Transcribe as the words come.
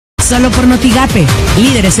Solo por Notigape,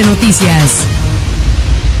 líderes en noticias.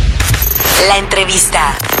 La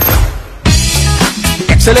entrevista.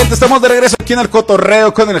 Excelente, estamos de regreso aquí en el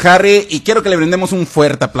Cotorreo con el Harry y quiero que le brindemos un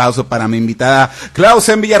fuerte aplauso para mi invitada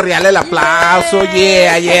Clauzen Villarreal. El aplauso,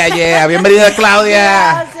 yeah. Bienvenida,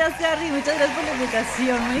 Claudia. Gracias, Harry, muchas gracias por la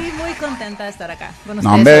invitación. Muy contenta de estar acá con ustedes.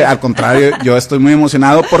 No, hombre, al contrario, yo estoy muy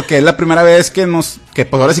emocionado porque es la primera vez que pues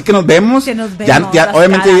ahora sí que nos vemos. Que nos vemos. Ya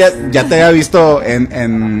obviamente ya te había visto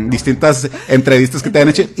en distintas entrevistas que te han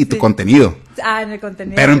hecho y tu contenido. En el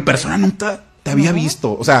contenido. Pero en persona nunca te había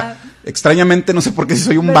visto, o sea, extrañamente, no sé por qué si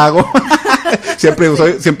soy un vago, siempre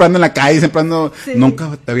ando en la calle, sí.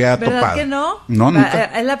 Nunca te había ¿Verdad topado. que no? No, nunca.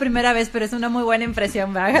 Es la primera vez, pero es una muy buena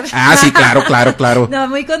impresión, ¿verdad? Ah, sí, claro. No,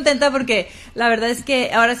 muy contenta porque la verdad es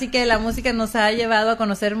que ahora sí que la música nos ha llevado a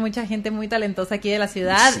conocer mucha gente muy talentosa aquí de la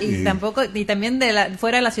ciudad sí. y también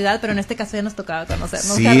fuera de la ciudad, pero en este caso ya nos tocaba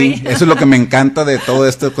conocernos. Sí, Harry. eso es lo que me encanta de todo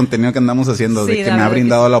este contenido que andamos haciendo, Sí, de que me ha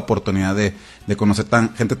brindado la oportunidad de conocer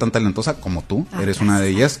gente tan talentosa como tú, eres una de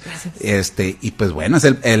ellas. Gracias. Y pues bueno, es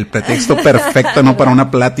el pretexto perfecto, ¿no? Para una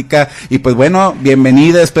plática. Y pues bueno,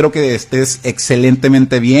 bienvenida, espero que estés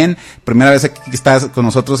excelentemente bien. Primera vez que estás con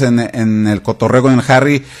nosotros en el Cotorreo con el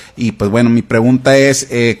Harry. Y pues bueno, mi pregunta es,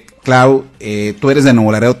 Clau, tú eres de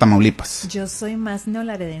Nuevo Laredo, Tamaulipas. Yo soy más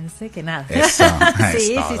neolaredense que nada. Eso,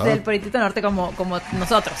 sí, del pueblito norte como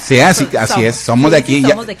nosotros. Sí, así es, somos de aquí.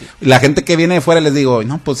 Somos de aquí. La gente que viene de fuera les digo,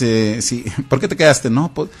 no, pues sí, ¿por qué te quedaste?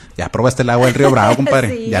 No, pues ya probaste el agua del Río Bravo,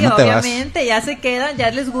 compadre, sí, ya no te vas. Obviamente, ya se quedan,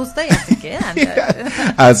 ya les gusta, ya se quedan.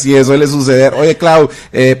 Así es, suele suceder. Oye, Clau,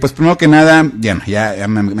 pues primero que nada, ya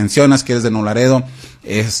me mencionas que eres de Nuevo Laredo,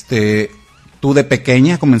 tú de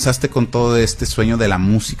pequeña comenzaste con todo este sueño de la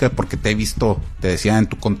música, porque te he visto, te decía, en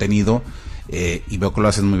tu contenido, y veo que lo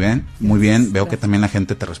haces muy bien, veo que también la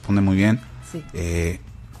gente te responde muy bien. Sí.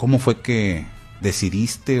 ¿Cómo fue que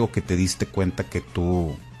decidiste o que te diste cuenta que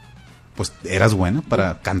tú pues eras buena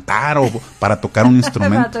para cantar o para tocar un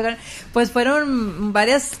instrumento? Pues fueron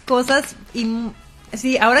varias cosas y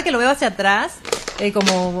sí, ahora que lo veo hacia atrás,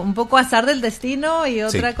 como un poco azar del destino y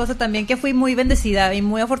otra cosa también que fui muy bendecida y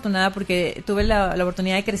muy afortunada porque tuve la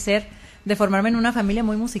oportunidad de crecer, de formarme en una familia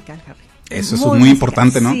muy musical, Harry. Eso es muy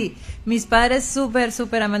importante, ¿no? Sí, mis padres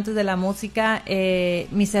súper amantes de la música,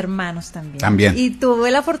 mis hermanos también. También. Y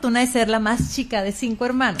tuve la fortuna de ser la más chica de 5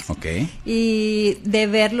 hermanos. Okay. Y de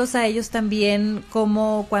verlos a ellos también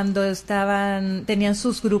como cuando tenían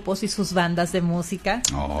sus grupos y sus bandas de música.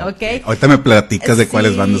 Okay. Ahorita me platicas de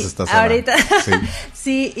cuáles bandas estás hablando. Ahorita.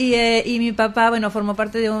 Sí, y mi papá, bueno, formó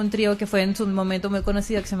parte de un trío que fue en su momento muy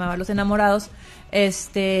conocido que se llamaba Los Enamorados.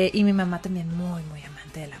 Y mi mamá también muy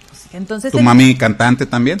amante de la música. Entonces, ¿Tu mami cantante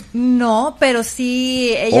también? No, pero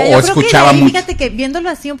sí ella o escuchaba mucho. Fíjate que viéndolo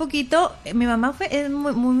así un poquito, mi mamá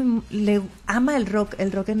le ama el rock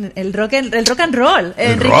and roll,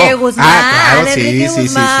 Enrique Guzmán,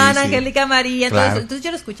 Guzmán, Angélica María, entonces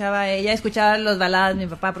yo lo escuchaba a ella, escuchaba los baladas de mi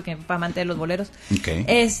papá porque mi papá amante de los boleros. Okay.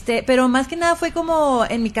 Pero más que nada fue como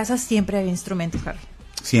en mi casa siempre había instrumentos, Harry.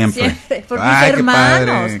 Siempre. Por mis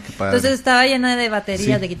hermanos. Qué padre. Entonces estaba llena de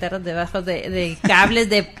baterías, de guitarras, de bajos, de cables,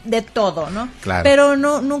 de todo, ¿no? Claro. Pero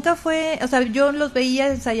nunca fue, o sea, yo los veía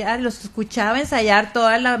ensayar, los escuchaba ensayar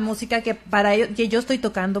toda la música que para ellos, que yo estoy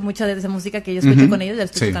tocando, mucha de esa música que yo escucho con ellos, la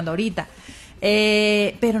estoy tocando ahorita.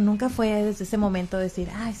 Pero nunca fue desde ese momento decir,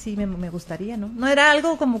 ay, sí, me gustaría, ¿no? No era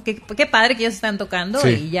algo como que, qué padre que ellos están tocando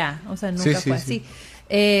y ya, o sea, nunca fue así.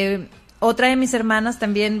 Otra de mis hermanas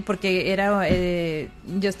también, porque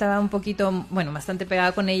yo estaba un poquito, bastante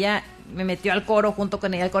pegada con ella, me metió al coro junto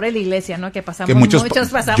con ella, al coro de la iglesia, ¿no? Que pasamos, muchos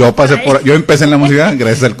pasamos yo empecé en la música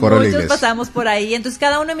gracias al coro de la iglesia. Muchos pasamos por ahí, entonces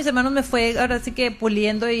cada uno de mis hermanos me fue ahora sí que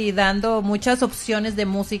puliendo y dando muchas opciones de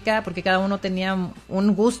música, porque cada uno tenía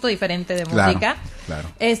un gusto diferente de música. Claro.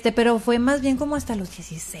 Pero fue más bien como hasta los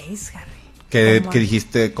 16, Harry. Que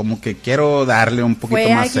dijiste, como que quiero darle un poquito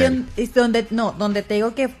fue más. Donde te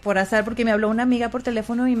digo que por azar, porque me habló una amiga por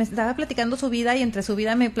teléfono y me estaba platicando su vida y entre su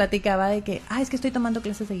vida me platicaba de que, es que estoy tomando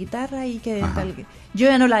clases de guitarra y que tal. Yo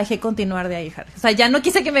ya no la dejé continuar de ahí, Harry. O sea, ya no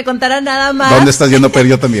quise que me contara nada más. ¿Dónde estás yendo? Pero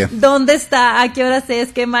yo también. ¿Dónde está? ¿A qué horas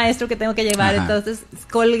es? ¿Qué maestro que tengo que llevar? Entonces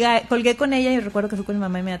colgué con ella y recuerdo que fui con mi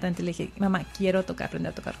mamá inmediatamente y le dije, mamá, quiero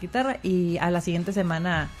aprender a tocar guitarra. Y a la siguiente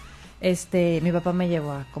semana mi papá me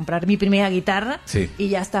llevó a comprar mi primera guitarra y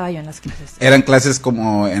ya estaba yo en las clases. Eran clases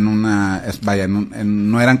como en una,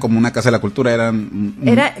 no eran como una casa de la cultura,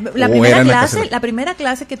 la primera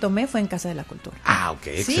clase que tomé fue en Casa de la Cultura. Ok,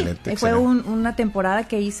 excelente. Fue una temporada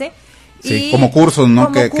que hice. Sí, como cursos,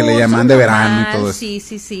 ¿no? Que le llaman de verano y todo eso.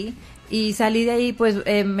 Sí. Y salí de ahí, pues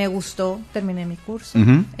me gustó, terminé mi curso,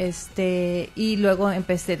 y luego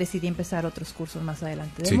decidí empezar otros cursos más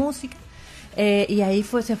adelante de música, y ahí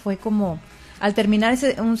se fue como, al terminar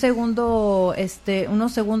unos segundos,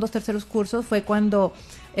 terceros cursos, fue cuando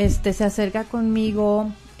se acerca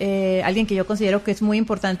conmigo alguien que yo considero que es muy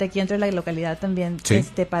importante aquí dentro de la localidad también,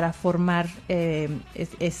 para formar,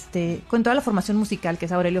 con toda la formación musical, que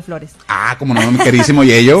es Aurelio Flores. Ah, como no, mi queridísimo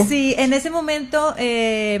Yello. Sí, en ese momento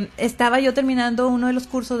estaba yo terminando uno de los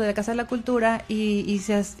cursos de la Casa de la Cultura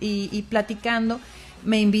y platicando,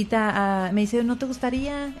 me dice, ¿no te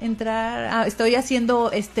gustaría entrar? Estoy haciendo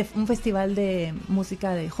un festival de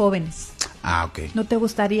música de jóvenes. Ah, ok. ¿No te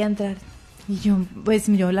gustaría entrar? Y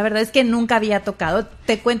yo la verdad es que nunca había tocado.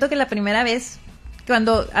 Te cuento que la primera vez,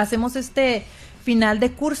 cuando hacemos final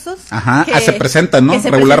de cursos... Ajá, se presentan, ¿no?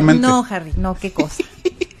 Regularmente. No, Harry, no, qué cosa.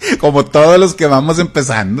 Como todos los que vamos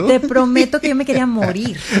empezando. Te prometo que yo me quería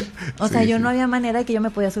morir. O sea, yo no había manera de que yo me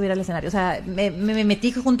podía subir al escenario. O sea, me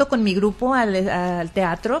metí junto con mi grupo al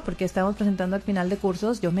teatro, porque estábamos presentando al final de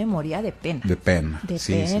cursos. Yo me moría de pena. De pena. De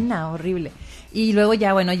pena, horrible. Y luego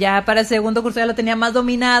ya para el segundo curso ya lo tenía más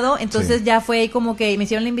dominado, entonces ya fue como que me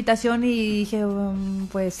hicieron la invitación y dije,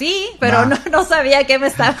 pues sí, pero no sabía que me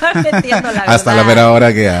estaba metiendo, la verdad. Hasta la vera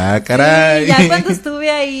hora que, caray. Sí, ya cuando estuve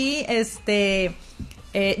ahí, de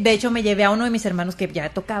hecho me llevé a uno de mis hermanos que ya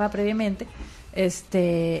tocaba previamente,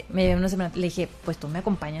 me llevé a unos hermanos, le dije, pues tú me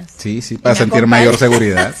acompañas. Sí, para sentir mayor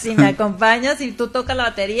seguridad. Si me acompañas y tú tocas la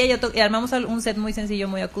batería, y armamos un set muy sencillo,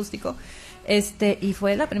 muy acústico. Y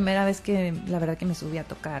fue la primera vez que la verdad que me subí a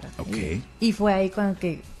tocar. Okay. Y fue ahí cuando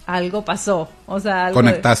que algo pasó, o sea,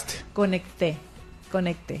 conectaste. Conecté.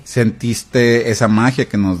 Sentiste esa magia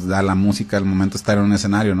que nos da la música al momento de estar en un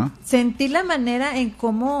escenario, ¿no? Sentí la manera en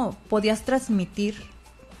cómo podías transmitir,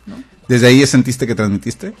 ¿no? ¿Desde ahí sentiste que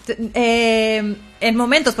transmitiste? En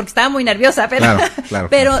momentos, porque estaba muy nerviosa, pero, claro.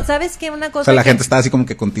 Pero ¿sabes qué? Una cosa, o sea, la gente estaba así como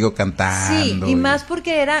que contigo cantando. Sí, y más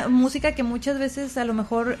porque era música que muchas veces a lo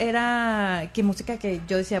mejor era música que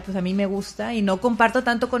yo decía, pues a mí me gusta y no comparto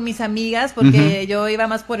tanto con mis amigas porque yo iba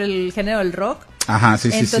más por el género del rock. Ajá, sí.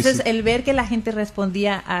 Entonces, el ver que la gente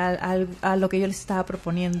respondía a lo que yo les estaba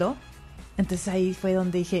proponiendo, entonces ahí fue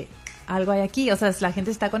donde dije, algo hay aquí, o sea, la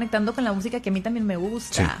gente está conectando con la música que a mí también me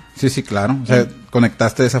gusta. Sí, claro, o sea,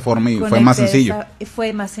 conectaste de esa forma y fue más sencillo.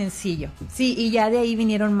 Fue más sencillo, sí, y ya de ahí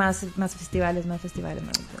vinieron más festivales.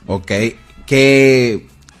 Ok, ¿qué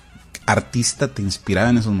artista te inspiraba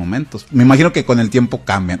en esos momentos? Me imagino que con el tiempo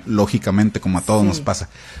cambian, lógicamente, como a todos nos pasa.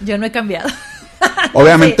 Yo no he cambiado.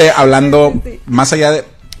 Obviamente, hablando más allá de,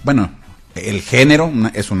 el género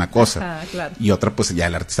es una cosa. Claro. Y otra, pues ya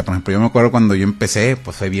el artista. Por ejemplo, yo me acuerdo cuando yo empecé,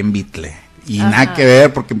 pues fue bien Beatle. Y nada que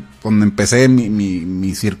ver, porque cuando empecé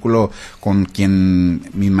mi círculo con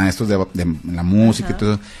mis maestros de la música y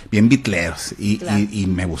todo, bien beatleros. Y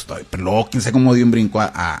me gustó. Pero luego, quién sabe cómo dio un brinco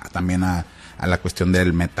también a la cuestión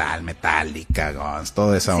del metal, Metallica, Guns,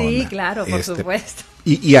 toda esa onda. Sí, claro, por supuesto.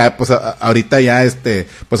 Y pues ahorita ya,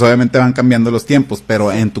 pues obviamente van cambiando los tiempos,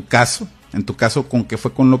 pero en tu caso, ¿con qué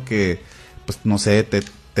fue con lo que, pues no sé, te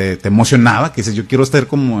emocionaba? Que dices, yo quiero estar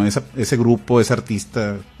como ese grupo, ese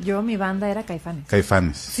artista. Mi banda era Caifanes.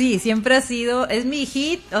 Caifanes. Sí, siempre ha sido, es mi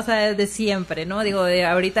hit, o sea, desde siempre, ¿no? Digo,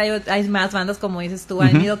 ahorita hay más bandas, como dices tú,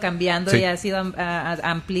 han ido cambiando y ha sido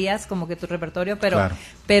amplias como que tu repertorio,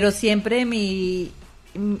 pero siempre mis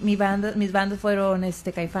bandas fueron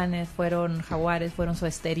Caifanes, fueron Jaguares, fueron Soda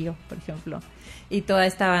Stereo, por ejemplo. Y toda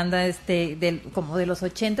esta banda como de los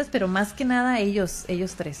 80s, pero más que nada ellos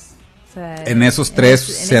tres. O sea, en esos tres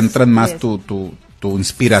centran más tu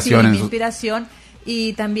inspiración. Sí, mi inspiración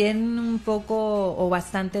y también un poco o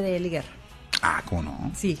bastante de Eli Guerra. Ah, ¿cómo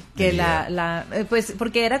no? Sí, que pues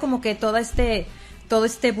porque era como que todo este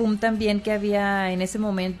boom también que había en ese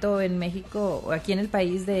momento en México o aquí en el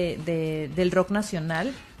país del rock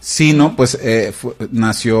nacional. Sí, ¿no? Pues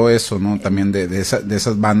nació eso, ¿no? También de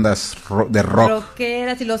esas bandas de rock.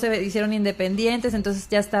 Rockeras y luego se hicieron independientes, entonces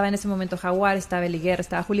ya estaba en ese momento Jaguar, estaba Eli Guerra,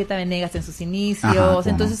 estaba Julieta Venegas en sus inicios,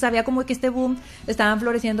 entonces había como que este boom, estaban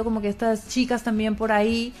floreciendo como que estas chicas también por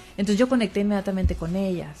ahí, entonces yo conecté inmediatamente con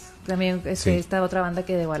ellas. También esta otra banda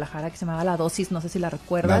de Guadalajara que se llamaba La Dosis, no sé si la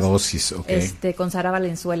recuerdas. La Dosis, ok. Con Sara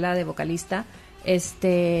Valenzuela de vocalista,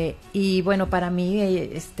 y bueno, para mí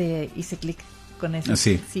hice clic con eso,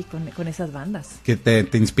 con esas bandas. Que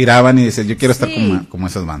te inspiraban y dices, yo quiero estar como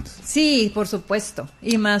esas bandas. Sí, por supuesto.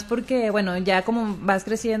 Y más porque, bueno, ya como vas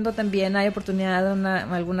creciendo también hay oportunidad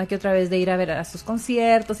alguna que otra vez de ir a ver a sus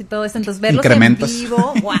conciertos y todo eso. Entonces verlos en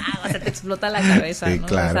vivo, wow, o sea, te explota la cabeza, ¿no?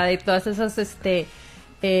 Claro. O sea, de todas esas,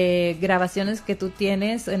 grabaciones que tú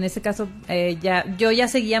tienes. En ese caso, yo ya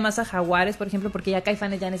seguía más a Jaguares, por ejemplo, porque ya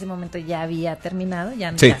Caifanes ya en ese momento ya había terminado,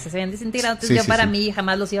 ya se habían desintegrado. Entonces para mí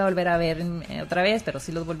jamás los iba a volver a ver otra vez, pero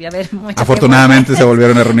sí los volví a ver. Afortunadamente se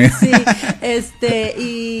volvieron a reunir. Sí,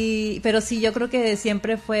 pero sí, yo creo que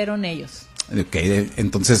siempre fueron ellos. Ok,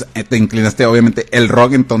 entonces te inclinaste, obviamente, el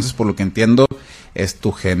rock, entonces, por lo que entiendo, es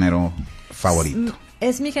tu género favorito.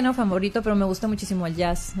 Es mi género favorito, pero me gusta muchísimo el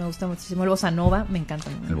jazz, me gusta muchísimo el bossa nova, me encanta.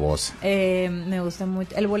 El bossa. Me gusta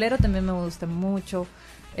mucho, el bolero también me gusta mucho,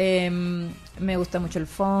 me gusta mucho el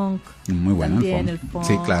funk. Muy bueno también el funk.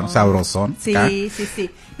 Sí, claro, sabrosón. Sí.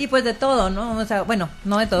 Y pues de todo, ¿no? O sea, bueno,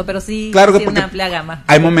 no de todo, pero sí, claro que sí una amplia gama.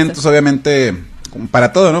 Hay momentos, obviamente,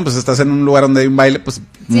 para todo, ¿no? Pues estás en un lugar donde hay un baile, pues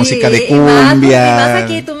música de cumbia. Y más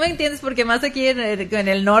aquí, tú me entiendes, porque más aquí en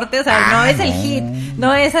el norte, o sea, no es el hit,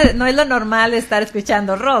 no es lo normal estar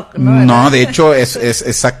escuchando rock, ¿no? No, de hecho, es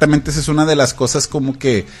exactamente, esa es una de las cosas como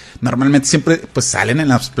que normalmente siempre, pues salen en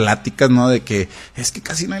las pláticas, ¿no? De que es que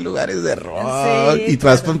casi no hay lugares de rock, y te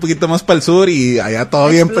vas un poquito más para el sur y allá todo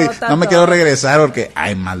bien, pues, no me quiero regresar porque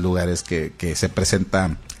hay más lugares que se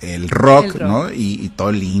presentan el rock, ¿no? Y todo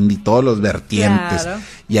el indie, todos los vertientes. Claro.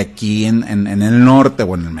 Y aquí en el norte,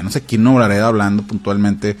 bueno, al menos aquí en Nuevo Laredo, hablando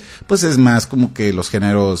puntualmente, pues es más como que los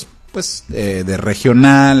géneros, pues, de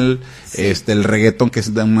regional, el reggaeton, que es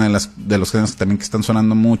uno de los géneros también que están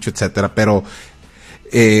sonando mucho, etcétera, pero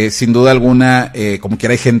sin duda alguna, como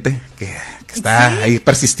quiera hay gente que está ahí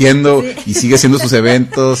persistiendo y sigue haciendo sus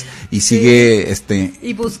eventos y sigue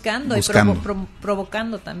y buscando. Y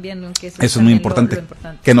provocando también, ¿no? Que eso es muy importante, lo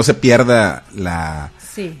importante, que no se pierda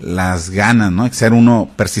las ganas, ¿no? Ser uno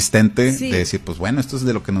persistente, de decir, pues bueno, esto es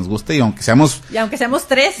de lo que nos gusta, y aunque seamos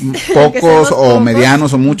tres, pocos o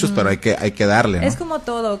medianos o muchos, pero hay que darle, ¿no? Es como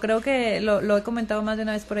todo, creo que lo he comentado más de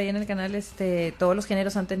una vez por ahí en el canal, todos los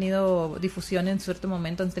géneros han tenido difusión en cierto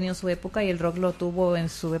momento, han tenido su época, y el rock lo tuvo en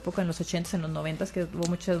su época en los 80s, en los 90s, que tuvo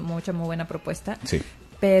mucha muy buena propuesta. Sí.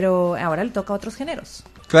 Pero ahora le toca a otros géneros.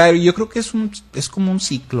 Claro, yo creo que es como un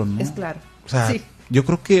ciclo, ¿no? Es claro. O sea, yo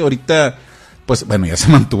creo que ahorita, pues bueno, ya se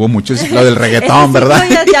mantuvo mucho el ciclo del reggaetón, ¿verdad?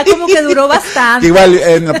 Ya como que duró bastante. Igual,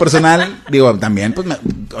 en lo personal, digo, también, pues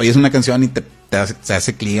oyes una canción y te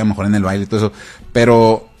hace clic, a lo mejor en el baile y todo eso,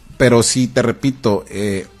 pero sí, te repito,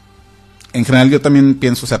 en general yo también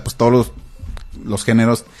pienso, o sea, pues todos los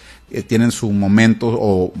géneros tienen su momento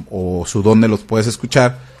o su donde los puedes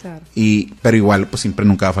escuchar, claro. Pero igual, pues siempre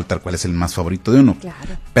nunca va a faltar cuál es el más favorito de uno. Claro.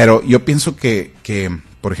 Pero yo pienso que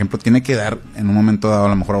por ejemplo, tiene que dar en un momento dado a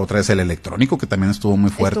lo mejor otra vez el electrónico, que también estuvo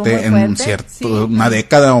muy fuerte en una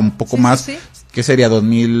década o un poco más. Sí. ¿Qué sería?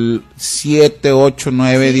 2007, 8,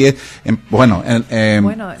 9, 10.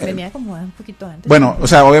 Venía como un poquito antes. Bueno, o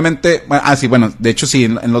sea, obviamente, de hecho sí,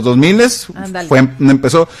 en los 2000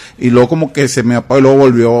 empezó, y luego como que se me apagó y luego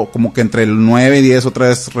volvió, como que entre el 9 y 10 otra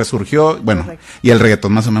vez resurgió. Bueno, correcto. Y el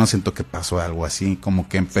reggaetón más o menos siento que pasó algo así, como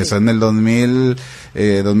que empezó en el 2000,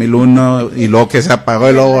 2001, y luego que se apagó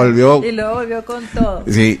y luego volvió. Y luego volvió con todo.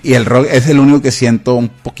 Sí, y el rock es el único que siento un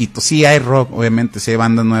poquito. Sí hay rock, obviamente, sí hay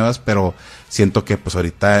bandas nuevas, pero siento que pues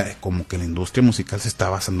ahorita como que la industria musical se está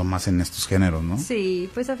basando más en estos géneros, ¿no? Sí,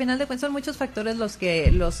 pues a final de cuentas son muchos factores los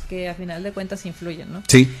que a final de cuentas influyen, ¿no?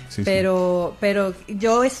 Sí. Pero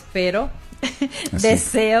yo espero,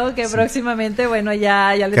 deseo que próximamente, bueno,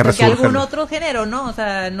 ya le toque algún otro género, ¿no? O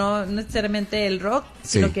sea, no necesariamente el rock,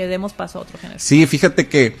 sino que demos paso a otro género. Sí, fíjate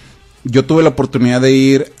que yo tuve la oportunidad de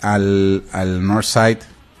ir al Northside,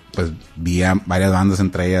 pues vi a varias bandas,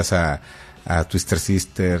 entre ellas a Twister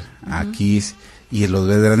Sister, a Kiss, y los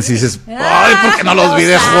ves grandes y dices, ¡ay, por qué no los vi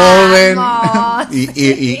de joven!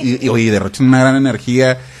 y oye, derrochan una gran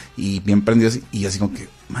energía y bien prendidos, y así como que,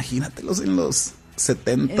 imagínatelos en los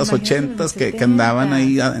 70s, 80s que andaban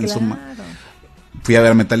ahí en su... Fui a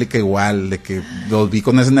ver a Metallica igual, de que los vi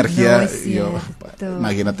con esa energía, y yo,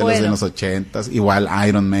 imagínatelos en los 80s, igual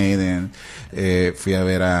Iron Maiden, fui a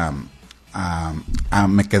ver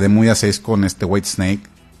me quedé muy a 6 con White Snake.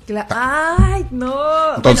 ¡Ay,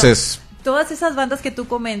 no! Entonces... Bueno, todas esas bandas que tú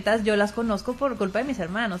comentas, yo las conozco por culpa de mis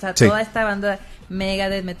hermanos. O sea, toda esta banda,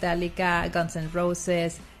 Megadeth, Metallica, Guns N'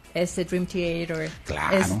 Roses, Dream Theater,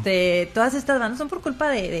 claro. Todas estas bandas son por culpa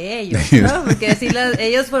de ellos, ¿no? Porque sí,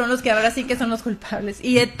 ellos fueron los que ahora sí que son los culpables.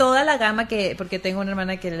 Y de toda la gama porque tengo una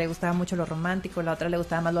hermana que le gustaba mucho lo romántico, la otra le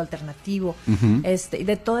gustaba más lo alternativo. Y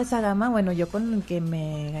de toda esa gama, bueno, yo con el que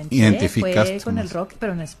me enganché fue con el rock,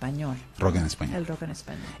 pero en español. Rock en español. El rock en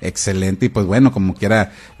español. Excelente, y pues bueno, como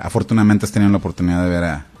quiera, afortunadamente has tenido la oportunidad de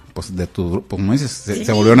ver pues de tu grupo, como dices,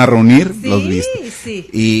 se volvieron a reunir, los viste. Sí.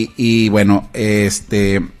 Y bueno,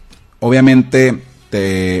 obviamente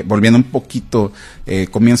volviendo un poquito,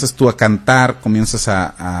 comienzas tú a cantar, comienzas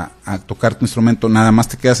a tocar tu instrumento, ¿nada más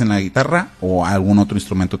te quedas en la guitarra o algún otro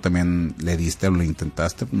instrumento también le diste o lo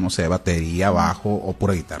intentaste? No sé, batería, bajo o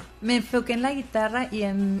pura guitarra. Me enfoqué en la guitarra y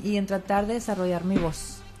en tratar de desarrollar mi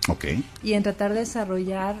voz. Ok. Y en tratar de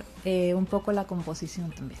desarrollar un poco la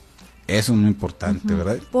composición también. Eso es muy importante,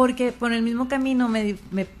 ¿verdad? Porque por el mismo camino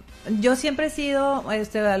yo siempre he sido,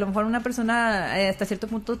 a lo mejor una persona hasta cierto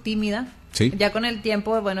punto tímida. Sí. Ya con el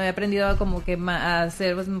tiempo, bueno, he aprendido a como que a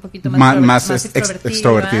ser un poquito más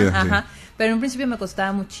extrovertida. Ajá. Sí. Pero en un principio me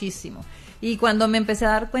costaba muchísimo. Y cuando me empecé a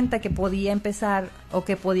dar cuenta que podía empezar o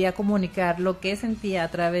que podía comunicar lo que sentía a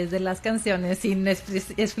través de las canciones sin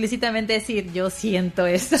explícitamente decir yo siento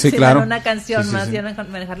esto, sí, sino claro. en una canción sí, más sí. y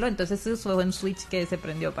manejarlo, entonces eso fue un switch que se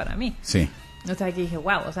prendió para mí. Sí. O sea, que dije,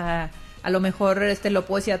 wow, o sea, a lo mejor lo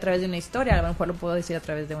puedo decir a través de una historia, a lo mejor lo puedo decir a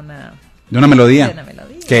través de una melodía. De una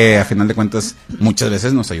melodía. Que a final de cuentas muchas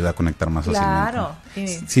veces nos ayuda a conectar más fácilmente. Claro.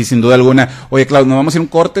 Sí, sin duda alguna. Oye, Clau, nos vamos a ir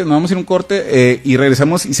un corte y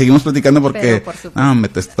regresamos y seguimos platicando porque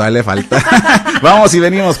todavía le falta. Vamos y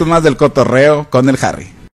venimos con más del cotorreo con el Harry.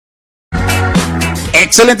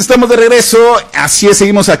 Excelente, estamos de regreso. Así es,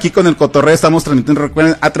 seguimos aquí con el cotorreo. Estamos transmitiendo,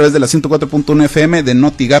 recuerden, a través de la 104.1 FM de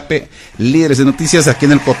Notigape, líderes de noticias, aquí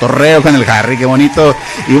en el cotorreo con el Harry. Qué bonito.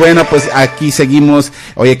 Y bueno, pues aquí seguimos.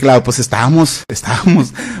 Oye, Clau, pues estábamos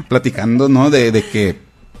platicando, ¿no? De que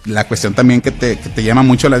la cuestión también que te llama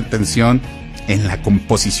mucho la atención en la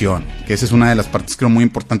composición, que esa es una de las partes, creo, muy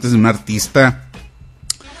importantes de un artista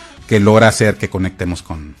que logra hacer que conectemos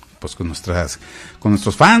con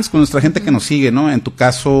nuestros fans, con nuestra gente que nos sigue, ¿no? En tu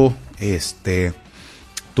caso,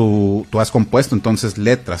 tú has compuesto entonces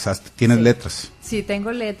letras, tienes letras. Sí,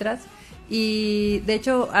 tengo letras y de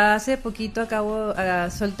hecho hace poquito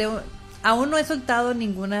solté, aún no he soltado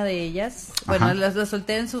ninguna de ellas. Bueno, las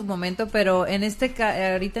solté en su momento, pero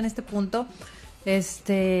ahorita en este punto,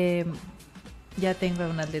 ya tengo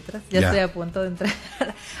unas letras, ya estoy a punto de entrar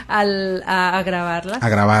a grabarlas. A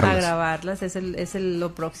grabarlas. Es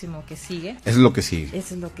lo próximo que sigue. Es lo que sigue.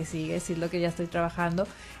 Eso es lo que sigue, es lo que ya estoy trabajando.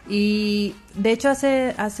 Y de hecho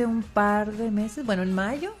hace un par de meses, bueno, en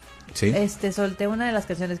mayo, ¿sí? Solté una de las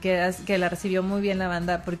canciones que la recibió muy bien la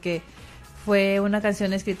banda porque fue una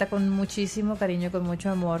canción escrita con muchísimo cariño, con mucho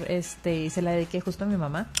amor, y se la dediqué justo a mi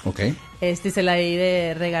mamá. Okay. Se la di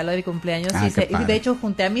de regalo de cumpleaños y de hecho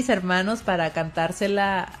junté a mis hermanos para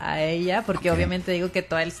cantársela a ella, porque obviamente digo que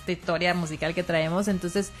toda esta historia musical que traemos,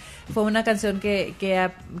 entonces fue una canción que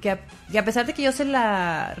a pesar de que yo se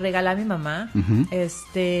la regalé a mi mamá,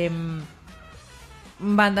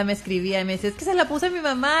 banda me escribía y me decía, es que se la puse a mi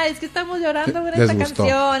mamá, es que estamos llorando con esta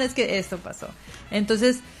canción, es que esto pasó.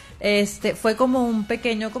 Entonces fue como un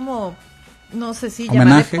pequeño, como no sé si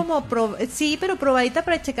llamarle como sí, pero probadita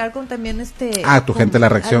para checar con también tu gente la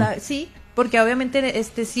reacción. Sí, porque obviamente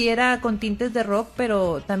sí era con tintes de rock,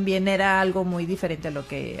 pero también era algo muy diferente a lo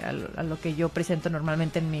que yo presento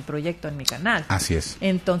normalmente en mi proyecto, en mi canal. Así es.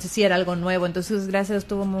 Entonces sí era algo nuevo, entonces gracias,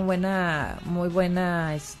 tuvo muy buena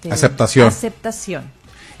aceptación.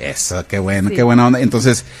 Eso, qué bueno, sí. Qué buena onda.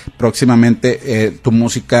 Entonces, próximamente tu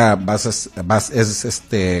música es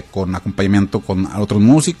con acompañamiento con otros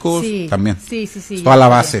músicos, sí, también. Sí. Toda la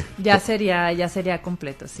base. Ya sería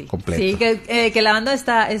completo, sí. Completo. Sí, que la banda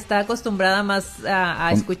está acostumbrada más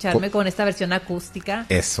a escucharme con esta versión acústica.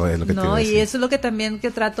 Eso es lo que te iba a decir. Y eso es lo que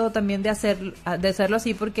trato también de hacerlo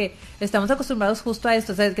así, porque estamos acostumbrados justo a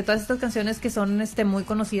esto, o sea, que todas estas canciones que son muy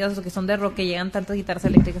conocidas o que son de rock, que llegan tantas guitarras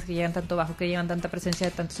eléctricas, que llegan tanto bajo, que llevan tanta presencia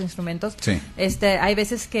de tantos instrumentos, sí. Hay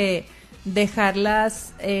veces que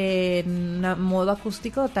dejarlas en modo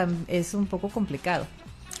acústico es un poco complicado,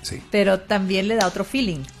 sí. Pero también le da otro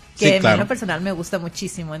feeling que claro. a mí en lo personal me gusta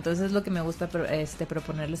muchísimo, entonces es lo que me gusta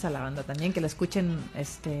proponerles a la banda también, que la escuchen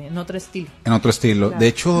en otro estilo. En otro estilo. Claro. De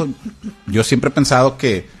hecho, yo siempre he pensado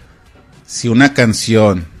que si una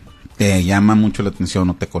canción te llama mucho la atención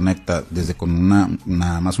o te conecta desde con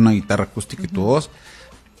nada más una guitarra acústica y tu voz,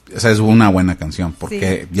 esa es una buena canción,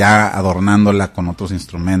 porque ya adornándola con otros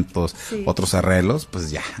instrumentos, otros arreglos,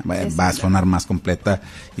 pues ya va a sonar más completa.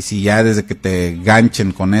 Y si ya desde que te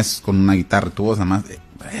ganchen con una guitarra tu voz, nada más,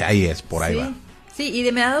 ahí va. Sí,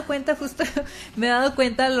 y me he dado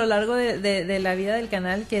cuenta a lo largo de la vida del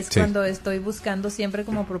canal, que es cuando estoy buscando siempre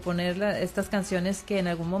como proponer estas canciones que en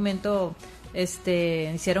algún momento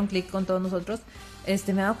hicieron clic con todos nosotros. Me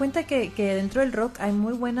he dado cuenta que dentro del rock hay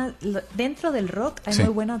muy buenas muy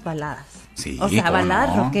buenas baladas. Sí, o sea,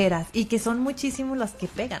 baladas rockeras, y que son muchísimos las que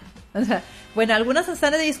pegan. O sea, bueno, algunas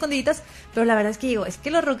están ahí escondiditas, pero la verdad es que digo, es que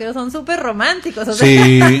los rockeros son súper románticos. O sea.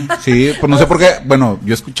 Sí, pues no sé por qué, bueno,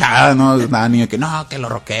 yo escuchaba, ¿no? Nada, niño, que no, que los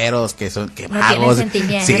rockeros, que son, que vagos.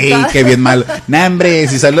 Sí, que bien mal. Nah, hombre,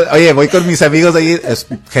 si sale, oye, voy con mis amigos ahí, es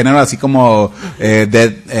género así como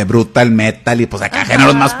brutal metal y pues acá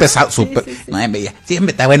géneros más pesados, súper. Sí. No, hombre, ya,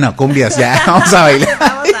 siempre está bueno, cumbias, ya, vamos a bailar.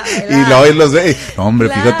 Y luego los ve, no, hombre,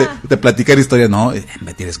 fíjate, te platican historias, no,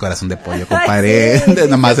 me tienes corazón de pollo, compadre. Sí.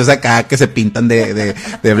 Nomás es acá que se pintan de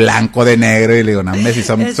blanco, de negro, y le digo, no, hombre, si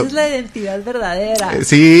son. Esa es la identidad verdadera.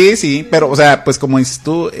 Sí, pero, o sea, pues como dices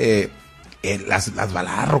tú, las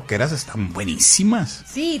baladas rockeras están buenísimas.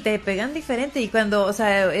 Sí, te pegan diferente, y cuando, o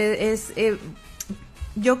sea,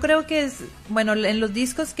 yo creo que es, bueno, en los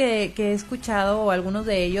discos que he escuchado, o algunos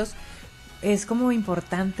de ellos, es como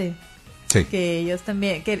importante. Sí. Que ellos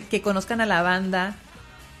también, que conozcan a la banda,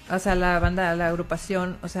 o sea, la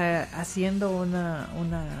agrupación, o sea, haciendo una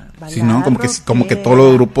balada. Sí, ¿no? Como que todos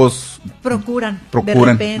los grupos procuran de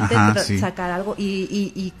repente sacar algo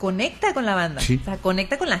y conecta con la banda, sí. O sea,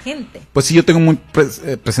 conecta con la gente. Pues sí, yo tengo muy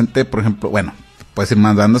presente, por ejemplo, bueno, puede ser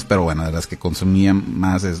más bandas, pero bueno, de las que consumía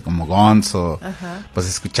más es como Guns o pues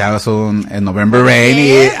escuchabas un November Rain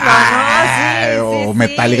y o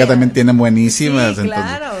Metallica también tienen buenísimas. Sí,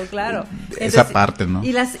 claro. Esa parte, ¿no?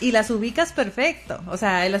 Y las ubicas perfecto, o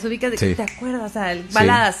sea, las ubicas, ¿te acuerdas? O sea,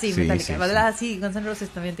 baladas Metallica, baladas Guns N' Roses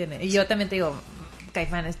también tiene, y yo también te digo,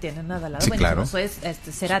 Caifanes tienen unas baladas buenísimas, claro.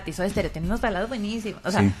 Cerati, Estéreo tienen unas baladas buenísimas,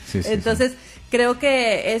 o sea, entonces creo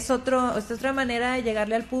que es otra manera de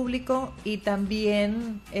llegarle al público, y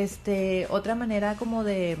también otra manera como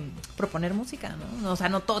de proponer música, ¿no? O sea,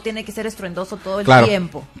 no todo tiene que ser estruendoso todo el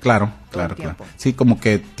tiempo. Claro. Sí, como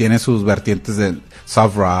que tiene sus vertientes de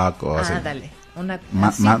soft rock o así. Dale.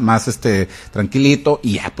 Más tranquilito,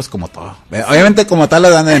 y ya pues como todo, obviamente como tal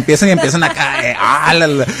las bandas empiezan acá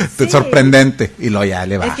sorprendente, y luego ya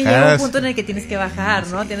le bajas. Es que llega un punto en el que tienes que bajar,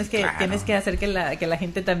 ¿no? Tienes que hacer que la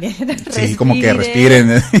gente también respire, sí, como que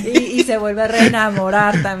respiren y se vuelve a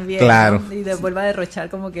reenamorar también, claro, ¿no? Y vuelve a derrochar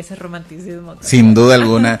como que ese romanticismo también. Sin duda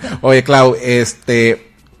alguna. Oye, Clau,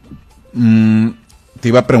 te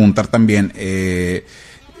iba a preguntar también,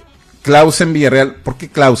 Clauzen Villarreal, ¿por qué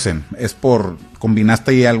Clauzen? ¿Combinaste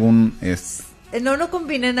ahí algún...? No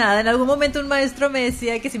combiné nada. En algún momento un maestro me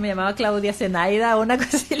decía que si me llamaba Claudia Zenaida o una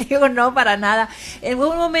cosa así, le digo, no, para nada. En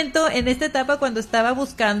un momento, en esta etapa, cuando estaba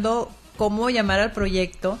buscando cómo llamar al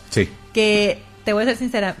proyecto, que, te voy a ser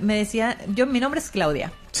sincera, me decía, mi nombre es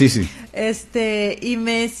Claudia. Sí. Y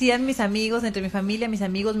me decían mis amigos, entre mi familia, mis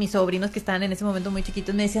amigos, mis sobrinos que estaban en ese momento muy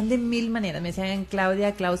chiquitos, me decían de mil maneras, me decían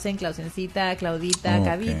Claudia, Clauzen, Clauzencita, Claudita,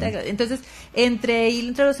 Cavita. Entonces, entre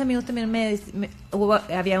los amigos también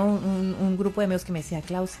había un grupo de amigos que me decía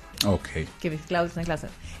Clauzen. Que Clauzen.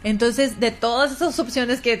 Entonces, de todas esas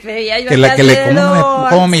opciones que veía yo,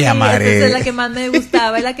 ¿cómo me llamaré? Entonces, la que más me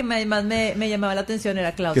gustaba y la que más me llamaba la atención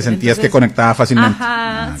era Clauzen. Que sentías que conectaba fácilmente.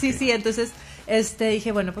 Sí, entonces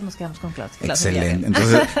dije, bueno, pues nos quedamos con Clauzen. Excelente.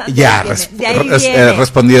 Entonces, ya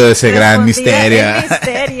respondido ese gran misterio.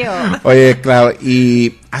 Oye, Clau,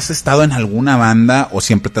 ¿y has estado en alguna banda o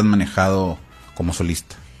siempre te has manejado como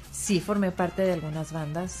solista? Sí, formé parte de algunas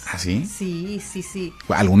bandas. ¿Ah, sí? Sí.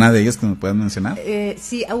 ¿Alguna de ellas que me puedas mencionar?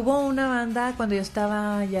 Sí, hubo una banda cuando yo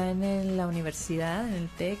estaba ya en la universidad, en el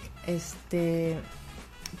TEC,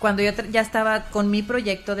 cuando yo ya estaba con mi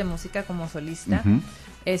proyecto de música como solista.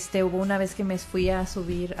 Hubo una vez que me fui a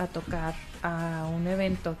subir a tocar a un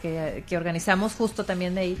evento que organizamos justo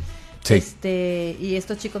también de ahí. Y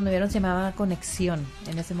estos chicos me vieron, se llamaba Conexión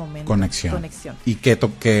en ese momento. Conexión. ¿Y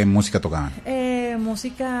qué música tocaban?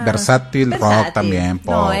 Música versátil, rock también,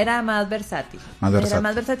 pop. No, era más versátil. Era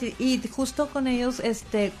más versátil. Y justo con ellos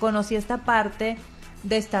conocí esta parte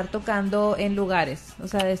de estar tocando en lugares, o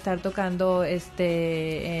sea, de estar tocando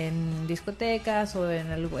en discotecas o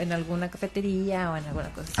en alguna cafetería o en alguna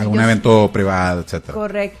cosa. Algún evento privado, etcétera.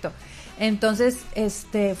 Correcto. Entonces,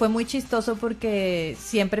 fue muy chistoso porque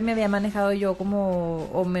siempre me había manejado yo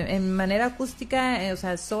en manera acústica, o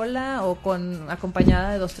sea, sola o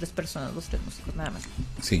acompañada de 2-3 personas, 2-3 músicos, nada más.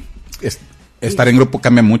 Sí. Estar en grupo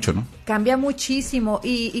cambia mucho, ¿no? Cambia muchísimo.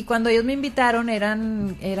 Y cuando ellos me invitaron,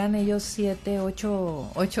 eran ellos 7,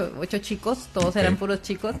 8 chicos, todos eran puros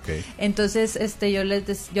chicos. Entonces,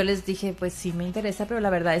 yo les dije, pues sí me interesa, pero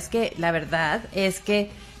la verdad es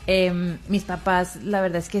que mis papás, la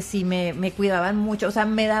verdad es que sí me cuidaban mucho, o sea,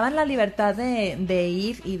 me daban la libertad de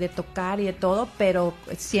ir y de tocar y de todo, pero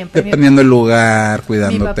siempre dependiendo del lugar,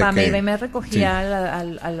 cuidándote. Mi papá me iba y me recogía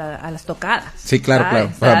a las tocadas. Sí, claro,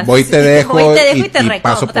 ¿sabes? claro. O sea, voy, te dejo y te recojo.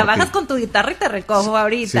 paso O sea, por bajas ti. con tu guitarra y te recojo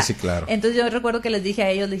ahorita. Sí, claro. Entonces yo recuerdo que les dije a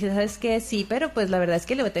ellos, les dije, ¿sabes qué? Sí, pero pues la verdad es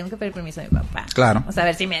que le tengo que pedir permiso a mi papá. Claro. O sea, a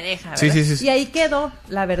ver si me deja, ¿verdad? Sí. Y ahí quedó,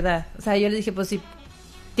 la verdad. O sea, yo les dije, pues sí,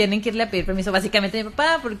 tienen que irle a pedir permiso básicamente a mi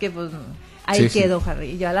papá, porque pues ahí quedó,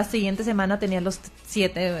 Harry. Y yo a la siguiente semana tenía los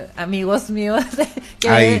 7 amigos míos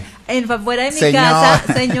que fuera de mi casa.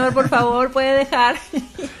 Señor, por favor, puede dejar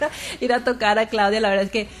ir a tocar a Claudia. La verdad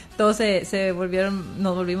es que todos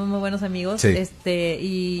nos volvimos muy buenos amigos.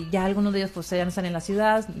 Y ya algunos de ellos pues ya no están en la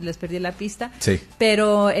ciudad, les perdí la pista.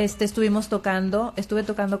 Pero estuve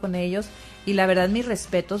tocando con ellos, y la verdad mis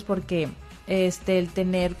respetos, porque el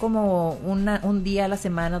tener como un día a la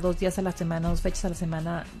semana, 2 días a la semana, 2 fechas a la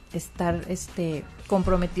semana, estar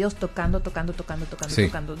comprometidos tocando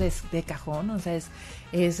de cajón, o sea,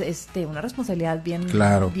 es una responsabilidad bien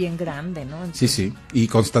grande, ¿no? Entonces, sí, y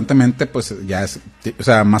constantemente pues ya es, o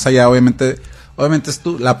sea, más allá obviamente es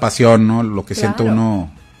la pasión, ¿no? Lo que siente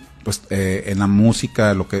uno pues en la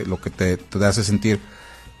música, lo que te hace sentir.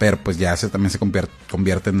 Pero pues ya también se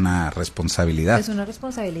convierte en una responsabilidad. Es una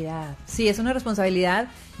responsabilidad, sí, es una responsabilidad.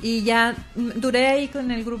 Y ya duré ahí con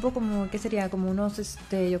el grupo como, ¿qué sería? Como unos,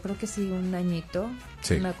 yo creo que sí, un añito,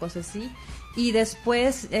 una cosa así. Y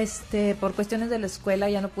después, por cuestiones de la escuela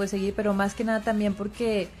ya no pude seguir, pero más que nada también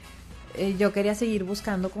porque yo quería seguir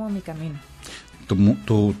buscando como mi camino.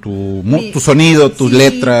 Tu sonido, tus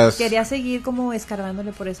letras. Quería seguir como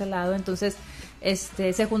escarbándole por ese lado, entonces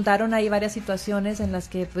se juntaron ahí varias situaciones en las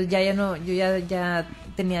que pues yo ya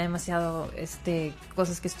tenía demasiado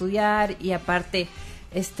cosas que estudiar, y aparte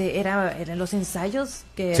eran los ensayos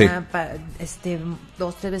que eran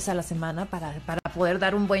 2-3 veces a la semana para poder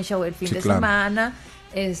dar un buen show el fin de semana,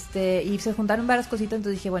 y se juntaron varias cositas,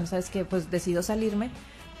 entonces dije, bueno, ¿sabes qué? Pues decido salirme.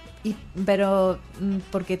 Pero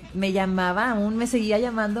porque aún me seguía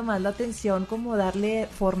llamando más la atención como darle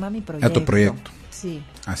forma a mi proyecto. A tu proyecto. Sí.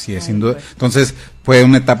 Así es, sin duda. Entonces, fue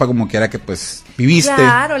una etapa como que era que pues viviste.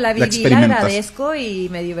 Claro, la viví, la agradezco y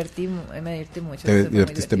me divertí mucho. Te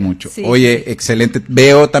divertiste mucho. Sí, Oye, excelente.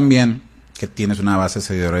 Veo también que tienes una base de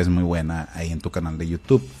seguidores muy buena ahí en tu canal de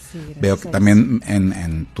YouTube. Sí, veo que también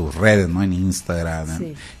en tus redes, ¿no? En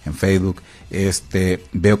Instagram, en Facebook.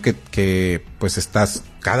 Veo que pues estás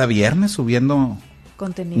cada viernes subiendo un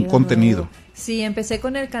contenido. Nuevo. Sí, empecé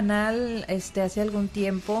con el canal hace algún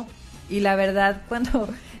tiempo, y la verdad cuando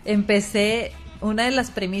empecé, una de las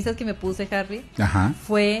premisas que me puse, Harry,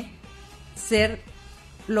 fue ser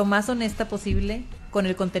lo más honesta posible con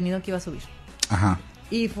el contenido que iba a subir.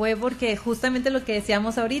 Y fue porque justamente lo que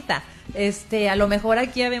decíamos ahorita, a lo mejor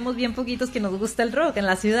aquí ya vemos bien poquitos que nos gusta el rock en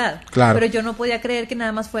la ciudad, pero yo no podía creer que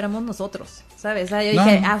nada más fuéramos nosotros, ¿sabes? O sea, yo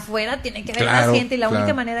dije, afuera tiene que haber más gente, y la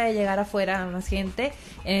única manera de llegar afuera a más gente,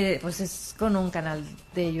 pues es con un canal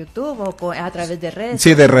de YouTube o a través de redes.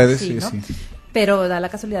 Sí, de redes, ¿no? Sí. Pero da la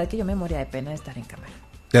casualidad que yo me moría de pena de estar en cámara.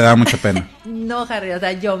 Te da mucha pena. No, Harry, o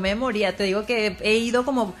sea, yo me moría, te digo que he ido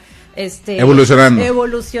como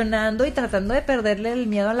evolucionando y tratando de perderle el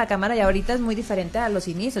miedo a la cámara, y ahorita es muy diferente a los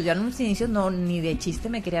inicios. Yo en los inicios ni de chiste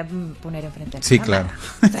me quería poner enfrente a la cámara. Claro.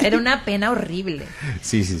 O sea, era una pena horrible.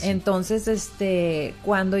 Sí. Entonces,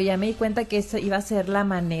 cuando ya me di cuenta que esa iba a ser la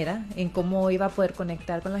manera en cómo iba a poder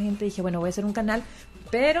conectar con la gente, dije, bueno, voy a hacer un canal,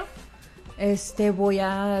 pero voy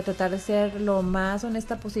a tratar de ser lo más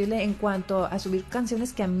honesta posible en cuanto a subir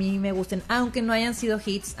canciones que a mí me gusten, aunque no hayan sido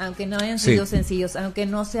hits, aunque no hayan sido sencillos, aunque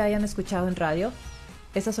no se hayan escuchado en radio.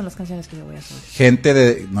 Esas son las canciones que yo voy a subir.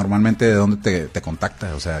 Gente normalmente de dónde te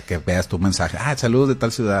contacta, o sea, que veas tu mensaje, saludos de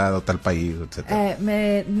tal ciudad o tal país, etcétera.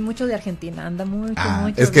 Mucho de Argentina, anda mucho.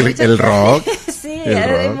 Es que el rock. Sí,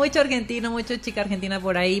 hay mucho argentino, mucho chica argentina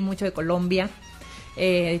por ahí, mucho de Colombia,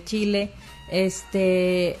 Chile.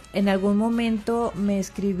 En algún momento me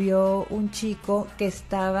escribió un chico que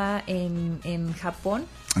estaba en Japón,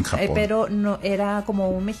 pero no era como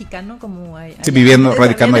un mexicano, como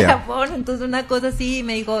radicando allá en Japón. Entonces una cosa así,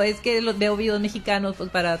 me dijo, es que veo videos mexicanos pues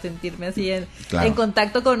para sentirme así en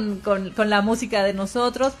contacto con la música de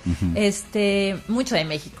nosotros. Mucho de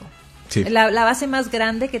México. Sí. La base más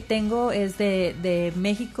grande que tengo es de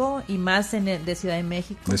México, y más de Ciudad de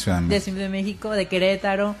México, de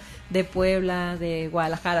Querétaro, de Puebla, de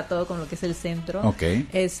Guadalajara, todo con lo que es el centro.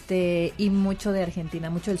 Y mucho de Argentina,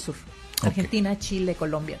 mucho del sur. Argentina, Chile,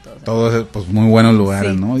 Colombia, todo. Todos pues muy buenos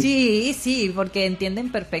lugares, ¿no? Sí, porque entienden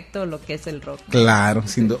perfecto lo que es el rock. Claro,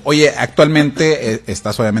 sin duda. Oye, actualmente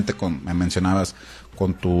estás obviamente me mencionabas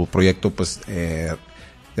con tu proyecto pues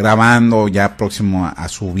grabando, ya próximo a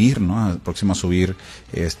subir, ¿no? Próximo a subir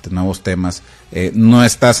nuevos temas. No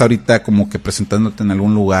estás ahorita como que presentándote en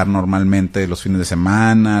algún lugar normalmente los fines de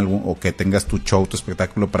semana, o que tengas tu show, tu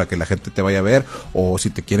espectáculo para que la gente te vaya a ver, o si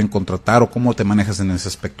te quieren contratar, o cómo te manejas en ese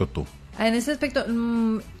aspecto tú. En ese aspecto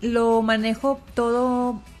lo manejo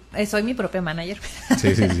todo. Soy mi propia manager.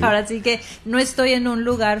 Sí. Ahora sí que no estoy en un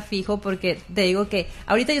lugar fijo porque te digo que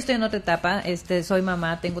ahorita yo estoy en otra etapa. Soy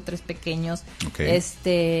mamá, tengo 3 pequeños. Okay.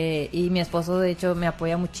 Y mi esposo de hecho me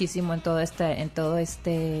apoya muchísimo en todo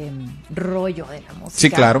este rollo de la música. Sí,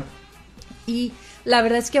 claro. Y la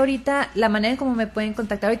verdad es que ahorita la manera en cómo me pueden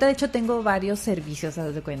contactar, ahorita de hecho tengo varios servicios,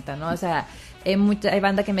 haz de cuenta, ¿no? O sea, hay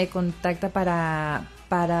banda que me contacta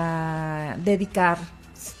para dedicar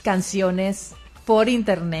canciones por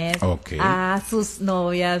internet, okay, a sus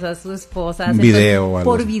novias, a sus esposas, video,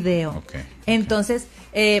 por video. Okay. Entonces,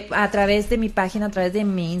 a través de mi página, a través de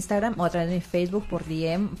mi Instagram o a través de mi Facebook por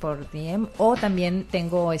DM, o también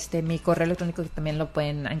tengo mi correo electrónico que también lo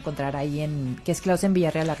pueden encontrar ahí que es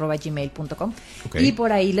clauzenvillarreal@gmail.com. Okay. Y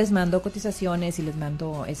por ahí les mando cotizaciones y les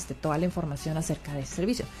mando toda la información acerca de ese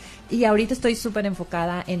servicio. Y ahorita estoy súper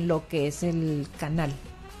enfocada en lo que es el canal.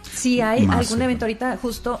 Si hay algún evento ahorita,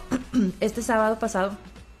 justo este sábado pasado,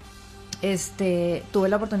 tuve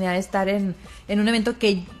la oportunidad de estar en un evento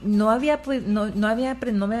que no me había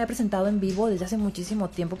presentado en vivo desde hace muchísimo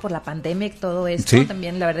tiempo por la pandemia y todo esto. Sí.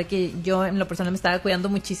 También la verdad que yo en lo personal me estaba cuidando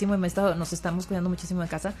muchísimo y nos estamos cuidando muchísimo en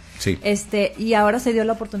casa. Sí. Y ahora se dio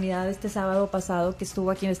la oportunidad este sábado pasado que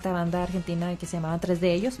estuvo aquí en esta banda argentina que se llamaba 3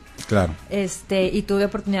 de ellos. Claro. Y tuve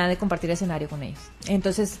oportunidad de compartir escenario con ellos.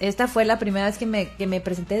 Entonces, esta fue la primera vez que me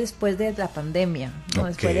presenté después de la pandemia, ¿no?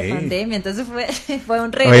 Okay. Después de pandemia. Entonces fue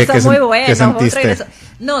un regreso muy bueno. ¿Qué sentiste?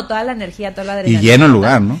 No, toda la energía, toda la adrenalina. Y lleno el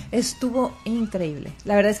lugar, ¿no? Estuvo increíble.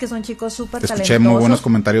 La verdad es que son chicos súper talentosos. Escuché muy buenos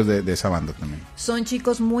comentarios de esa banda también. Son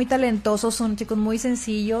chicos muy talentosos, son chicos muy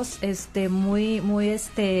sencillos, muy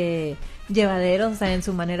llevaderos, o sea, en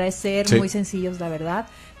su manera de ser, sí, muy sencillos, la verdad.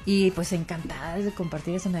 Y pues encantada de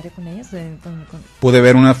compartir escenario con ellos. Pude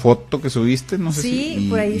ver una foto que subiste, no sé sí, si.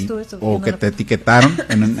 Por ahí estuve. O que te etiquetaron,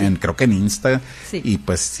 creo que en Insta. Sí. Y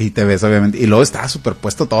pues sí te ves, obviamente. Y luego estaba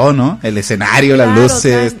superpuesto todo, ¿no? El escenario, las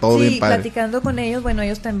luces, todo bien padre. Platicando con ellos, bueno,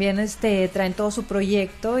 ellos también traen todo su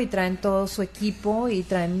proyecto y traen todo su equipo y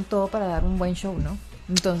traen todo para dar un buen show, ¿no?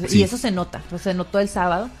 Entonces, sí. Y eso se nota, se notó el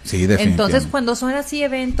sábado. Sí, definitivamente. Entonces, cuando son así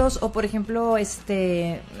eventos, o por ejemplo,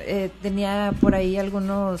 tenía por ahí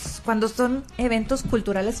cuando son eventos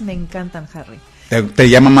culturales me encantan, Harry. ¿Te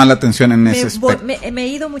llama más la atención en ese aspecto? Me he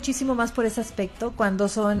ido muchísimo más por ese aspecto cuando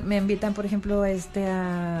me invitan, por ejemplo,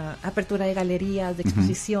 a apertura de galerías, de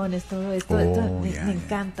exposiciones, todo esto. Me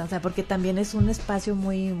encanta, o sea, porque también es un espacio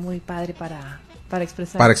muy, muy padre para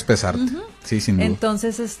expresar. Para expresarte, sí, sin duda.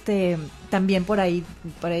 Entonces, también por ahí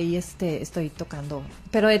estoy tocando.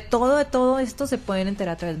 Pero de todo esto se pueden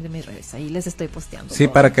enterar a través de mis redes. Ahí les estoy posteando. Sí,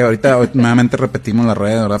 todo. Para que ahorita nuevamente repetimos las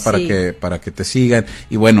redes, ¿verdad? Para que te sigan.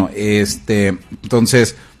 Y bueno,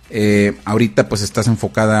 entonces, ahorita pues estás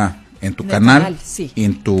enfocada en tu canal, sí, y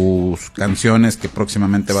en tus canciones que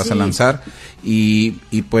próximamente vas a lanzar. Y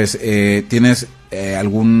pues tienes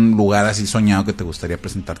algún lugar así soñado que te gustaría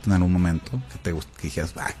presentarte en algún momento, que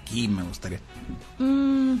dijeras, aquí me gustaría.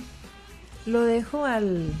 Lo dejo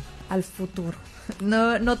al futuro.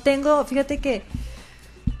 No tengo, fíjate que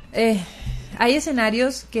hay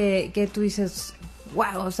escenarios que tú dices,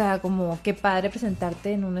 wow, o sea, como qué padre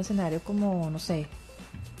presentarte en un escenario como, no sé,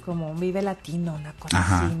 como un Vive Latino, una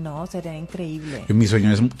cosa así, ¿no? Sería increíble. Mi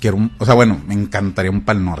sueño es, me encantaría un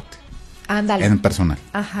Pal Norte. Ándale. En personal.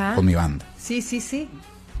 Ajá. Con mi banda. Sí.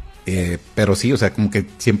 Pero sí, o sea, como que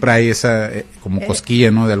siempre hay esa como cosquilla,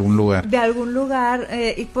 ¿no? De algún lugar. De algún lugar,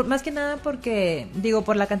 y más que nada porque,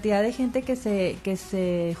 por la cantidad de gente que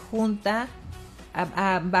se junta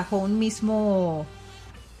bajo un mismo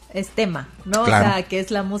tema, ¿no? Claro. O sea, que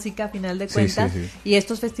es la música a final de cuentas, sí. Y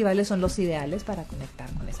estos festivales son los ideales para conectar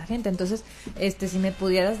con esa gente. Entonces, si me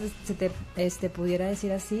pudieras, pudiera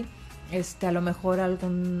decir así, a lo mejor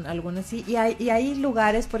algún así, y hay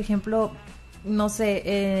lugares, por ejemplo, no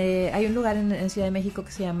sé, hay un lugar en Ciudad de México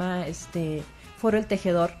que se llama Foro El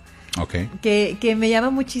Tejedor. Okay. Que me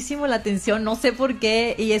llama muchísimo la atención, no sé por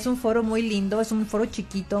qué, y es un foro muy lindo, es un foro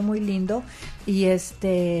chiquito, muy lindo, y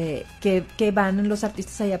que van los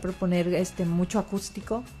artistas allá a proponer mucho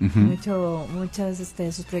acústico, muchas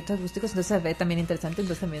sus proyectos acústicos, entonces se ve también interesante,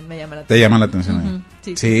 entonces también me llama la atención. ¿Te llama la atención?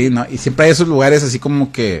 Sí, sí, no, y siempre hay esos lugares así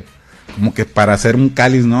como que como que para hacer un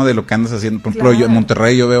cáliz, ¿no? De lo que andas haciendo. Por ejemplo, yo en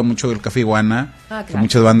Monterrey yo veo mucho el Café Iguana, que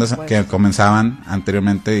muchas bandas que comenzaban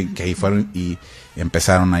anteriormente y que ahí fueron y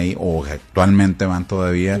empezaron ahí, o actualmente van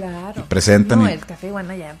todavía y presentan. No, el Café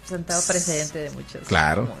Iguana ya ha sentado precedente de muchas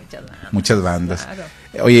bandas. Claro.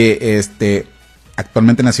 Oye,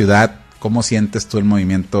 actualmente en la ciudad, ¿cómo sientes tú el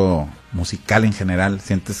movimiento musical en general?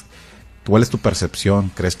 ¿Cuál es tu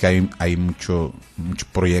percepción? ¿Crees que hay mucho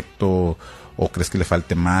proyecto o crees que le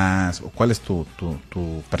falte más? ¿O cuál es tu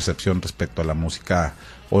percepción respecto a la música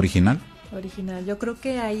original? Yo creo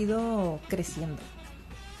que ha ido creciendo.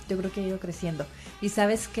 Y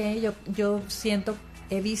 ¿sabes qué? Yo siento,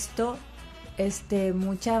 he visto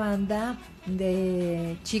mucha banda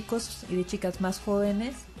de chicos y de chicas más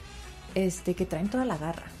jóvenes que traen toda la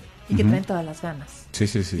garra y que traen todas las ganas. Sí.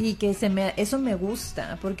 Y que eso me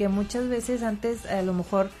gusta, porque muchas veces antes a lo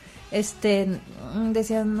mejor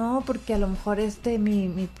decías, no, porque a lo mejor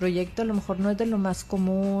mi proyecto a lo mejor no es de lo más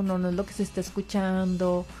común, o no es lo que se está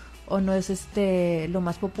escuchando, o no es lo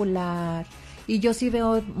más popular. Y yo sí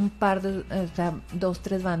veo un par de, 2,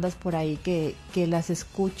 3 bandas por ahí que las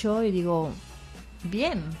escucho y digo,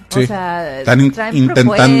 bien, sí, o sea, están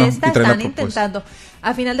intentando.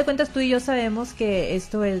 A final de cuentas, tú y yo sabemos que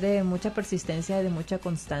esto es de mucha persistencia, de mucha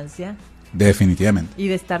constancia. Definitivamente. Y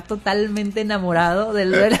de estar totalmente enamorado de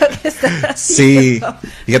lo que estás haciendo. Sí,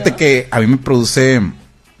 fíjate que a mí me produce,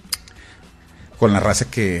 con la raza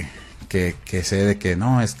que sé de que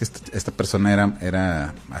no, es que esta persona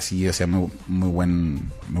era así, o sea, muy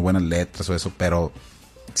buenas letras o eso, pero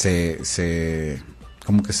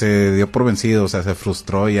como que se dio por vencido, o sea, se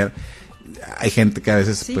frustró. Y hay gente que a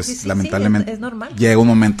veces, lamentablemente, es normal. Llega un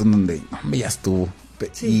momento en donde, hombre, ya estuvo.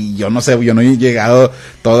 Sí. Y yo no sé, yo no he llegado,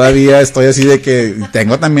 todavía estoy así de que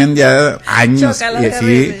tengo también ya años,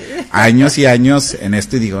 años y años en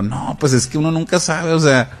esto, y digo, no, pues es que uno nunca sabe, o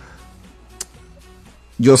sea,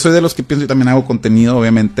 yo soy de los que pienso, y también hago contenido,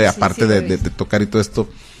 obviamente, aparte de tocar y todo esto,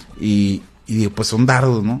 y digo, pues son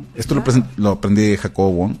dardos, ¿no? Esto lo aprendí de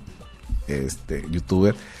Jacobo Wong,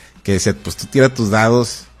 youtuber, que decía, pues tú tira tus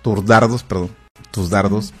dardos,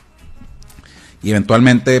 y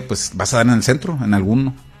eventualmente pues vas a dar en el centro, en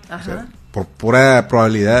alguno. O sea, por pura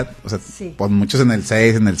probabilidad, o sea, pon muchos en el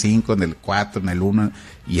 6, en el 5, en el 4, en el 1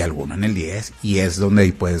 y alguno en el 10, y es donde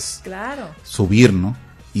ahí puedes subir, ¿no?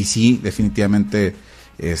 Y sí, definitivamente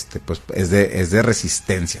pues es de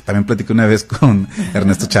resistencia. También platiqué una vez con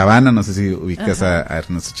Ernesto Chavana, no sé si ubicas a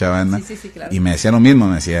Ernesto Chavana. Sí, claro. Y me decía lo mismo,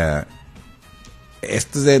 me decía,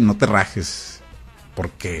 esto es de no te rajes,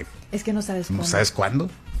 porque es que no sabes cuándo.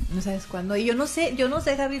 No sabes cuándo. Y yo no sé,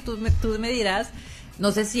 Javi, tú me dirás,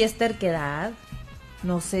 no sé si es terquedad,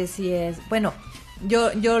 no sé si es, bueno,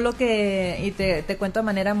 yo lo que, y te cuento de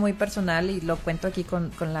manera muy personal, y lo cuento aquí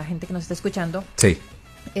con la gente que nos está escuchando. Sí.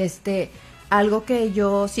 Algo que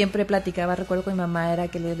yo siempre platicaba, recuerdo con mi mamá, era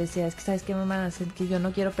que le decía, es que ¿sabes qué, mamá? Es que yo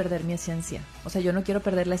no quiero perder mi esencia. O sea, yo no quiero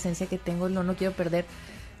perder la esencia que tengo, no quiero perder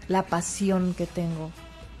la pasión que tengo.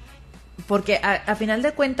 Porque a final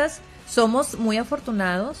de cuentas somos muy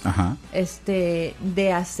afortunados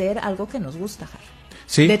de hacer algo que nos gusta, Jar.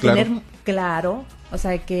 Sí, de claro. Tener claro, o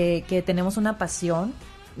sea, que tenemos una pasión,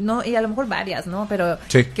 no, y a lo mejor varias, ¿no? Pero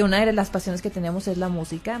que una de las pasiones que tenemos es la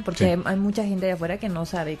música, porque hay mucha gente de afuera que no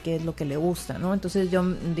sabe qué es lo que le gusta, ¿no? Entonces yo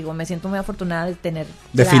digo, me siento muy afortunada de tener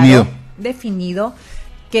definido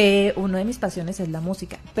que una de mis pasiones es la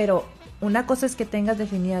música, pero una cosa es que tengas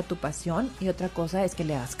definida tu pasión y otra cosa es que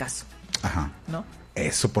le hagas caso. Ajá. ¿No?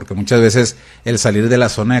 Eso, porque muchas veces el salir de la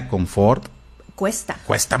zona de confort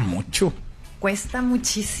cuesta mucho. Cuesta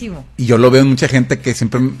muchísimo. Y yo lo veo en mucha gente que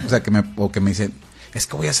siempre, o sea, que me dice, es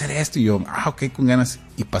que voy a hacer esto, y yo, ok, con ganas,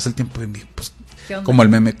 y pasa el tiempo y pues, como el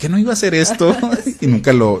meme, que no iba a hacer esto, y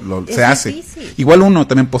nunca se hace. Difícil. Igual uno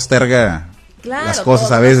también posterga las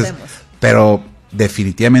cosas a veces, pero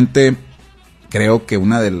definitivamente creo que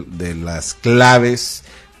una de las claves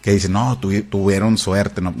que dicen, no, tuvieron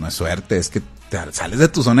suerte, no es suerte, es que sales de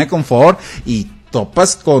tu zona de confort y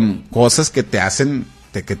topas con cosas que te hacen,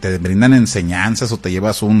 que te brindan enseñanzas, o te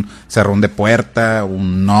llevas un cerrón de puerta,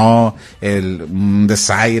 un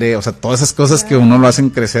desaire, o sea, todas esas cosas que uno lo hacen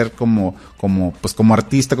crecer como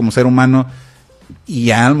artista, como ser humano, y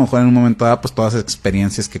ya a lo mejor en un momento dado, pues todas las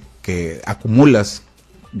experiencias que acumulas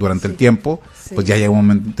durante el tiempo, pues ya llega un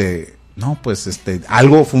momento de, no, pues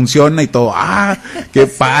algo funciona y todo, qué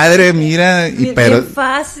padre, mira, pero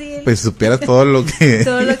fácil. Pues supieras todo lo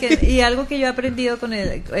que y algo que yo he aprendido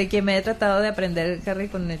que me he tratado de aprender, Harry,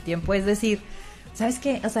 con el tiempo, es decir, ¿sabes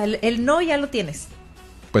qué? O sea, el no ya lo tienes.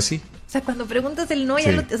 Pues sí. O sea, cuando preguntas el no,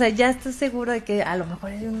 ya estás seguro de que a lo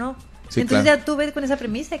mejor es un no. Sí, Entonces claro. ya tú ves con esa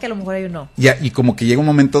premisa que a lo mejor hay uno. Ya, y como que llega un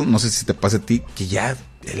momento, no sé si te pasa a ti, que ya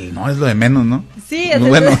el no es lo de menos, ¿no? Sí, Muy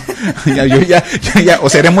bueno, yo ya, o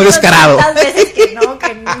sea, era muy descarado. Tantas veces que no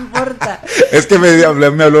importa. Es que me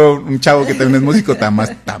habló un chavo que también es músico, está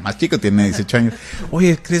más chico, tiene 18 años.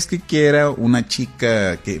 Oye, ¿crees que quiera una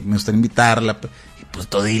chica que me gustaría invitarla? Y pues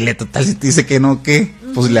tú dile, total, si te dice que no, ¿qué?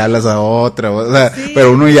 Pues le hablas a otra, o sea, Sí.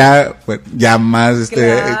 pero uno ya más,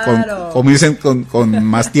 Claro. como dicen, con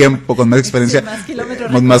más tiempo, con más experiencia, Sí, más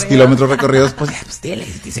kilómetros con más recorridos. kilómetros recorridos, pues ya, pues dile,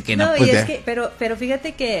 si te dice que no, No, pues y ya. es que, pero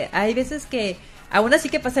fíjate que hay veces que, aún así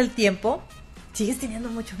que pasa el tiempo, sigues teniendo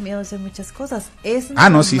mucho miedo de hacer muchas cosas. Es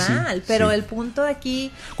normal, No, sí, pero sí. el punto de aquí,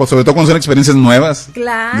 Sobre todo cuando son experiencias nuevas.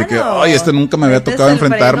 claro. De que, ay, nunca me había metes tocado el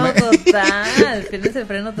enfrentarme. Freno total, tienes el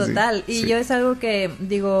freno total. Sí, Y sí. yo es algo que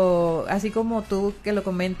digo, así como tú que lo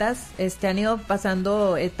comentas, han ido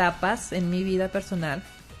pasando etapas en mi vida personal.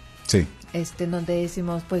 Sí. En donde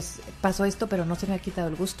decimos, pues pasó esto, pero no se me ha quitado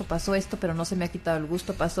el gusto, pasó esto, pero no se me ha quitado el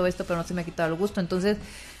gusto, pasó esto, pero no se me ha quitado el gusto. Entonces,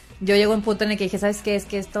 yo llego a un punto en el que dije, ¿sabes qué? Es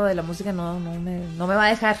que esto de la música no me va a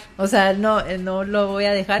dejar. O sea, no lo voy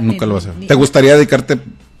a dejar. Nunca lo vas a hacer. ¿Te gustaría dedicarte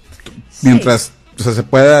mientras, o sea, se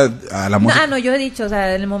pueda a la música? No, yo he dicho, o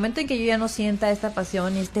sea, en el momento en que yo ya no sienta esta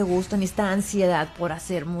pasión, ni este gusto, ni esta ansiedad por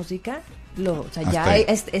hacer música, o sea, Hasta ya ahí.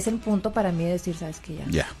 es el punto para mí de decir, ¿sabes qué?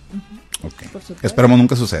 Ya. Ok. Por supuesto. Esperamos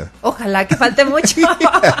nunca suceda. Ojalá que falte mucho.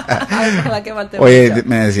 Ojalá que falte Oye, mucho.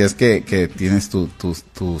 me decías que tienes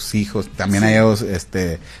tus hijos, también a ellos,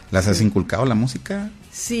 ¿las has inculcado la música?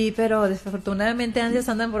 Sí, pero desafortunadamente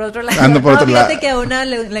andan por otro lado. Ando por otro fíjate lado. que a una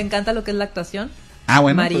le encanta lo que es la actuación.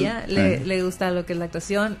 Bueno. María pues, le gusta lo que es la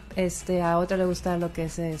actuación, a otra le gusta lo que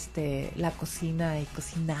es la cocina y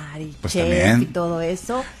cocinar y Pues chef también. y todo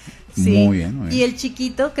eso. Sí. Muy bien. Y el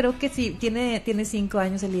chiquito creo que sí tiene 5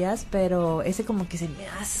 años, Elías, pero ese como que se me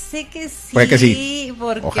hace que sí, Puede que sí.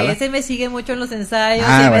 porque Ojalá. ese me sigue mucho en los ensayos,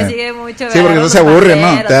 Bueno. me sigue mucho. Sí, porque no se aburre,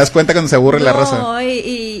 ¿no? Te das cuenta cuando se aburre la raza. No,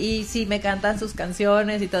 y sí, me cantan sus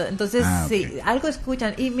canciones y todo. Entonces, sí, Ok. algo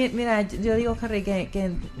escuchan. Y mira, yo digo, Harry,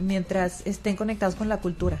 que mientras estén conectados con la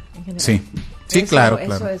cultura en general. Sí, Eso- claro.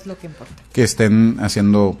 Eso es lo que importa. Que estén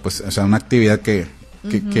haciendo, pues, o sea, una actividad que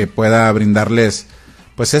pueda brindarles,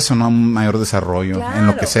 pues eso, ¿no? Un mayor desarrollo Claro, en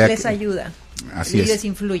lo que sea. les ayuda. Así y es. les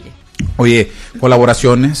influye. Oye,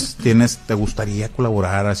 colaboraciones, ¿te gustaría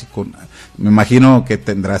colaborar así con? Me imagino que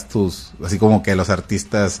tendrás así como que los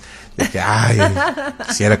artistas de que,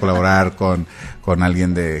 quisiera colaborar con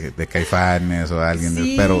alguien de Caifanes o alguien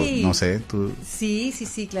Sí. pero no sé, tú. Sí,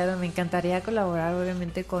 claro, me encantaría colaborar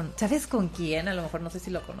obviamente ¿sabes con quién? A lo mejor no sé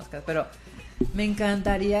si lo conozcas, pero me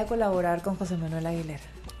encantaría colaborar con José Manuel Aguilera.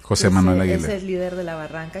 José Manuel Aguilera. Es el líder de La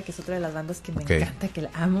Barranca, que es otra de las bandas que me Ok. encanta, que la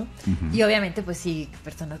amo. Ujú. Y obviamente, pues sí,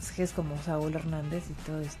 personajes como Saúl Hernández y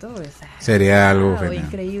todo esto. Pues, Sería algo genial.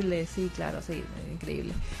 increíble, sí, claro, sí,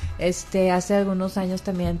 increíble. Hace algunos años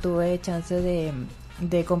también tuve chance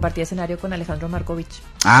de compartir escenario con Alejandro Markovich.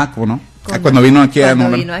 ¿Cómo no? Cuando vino aquí Cuando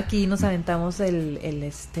vino aquí nos aventamos el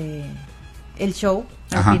show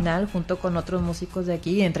al Ajá. final junto con otros músicos de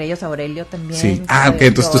aquí, entre ellos Aurelio también. Sí. que Ok, fue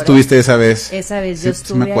entonces tú Toro. estuviste esa vez. Esa vez Sí, yo sí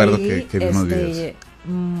estuve me acuerdo ahí, que vi unos videos.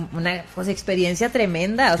 una experiencia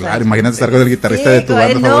tremenda. O Claro, sea, imagínate estar con el guitarrista de tu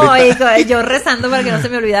banda favorita. y yo rezando para que no se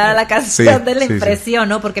me olvidara la canción Sí, de la sí, sí. impresión,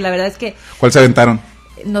 ¿no? Porque la verdad es que ¿Cuál se aventaron?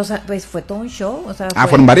 pues fue todo un show. O sea,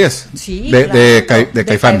 Fueron varias. Sí, De claro,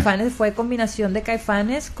 Caifanes. fue combinación de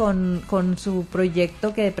Caifanes con su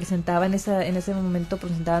proyecto que presentaba en ese momento,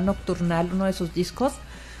 presentaba Nocturnal, uno de sus discos,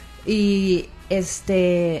 y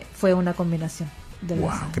fue una combinación de Wow,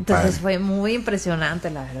 las dos. qué Entonces padre. fue muy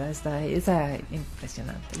impresionante, la verdad, esa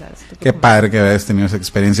impresionante. La verdad, Qué padre que hayas tenido esa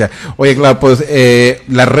experiencia. Oye, claro, pues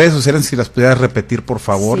las redes sociales, si las pudieras repetir, por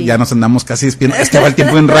favor, Sí. ya nos andamos casi despidiendo. Es que va el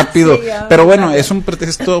tiempo bien rápido. Sí, ya, pero bueno, claro. es un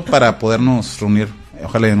pretexto para podernos reunir,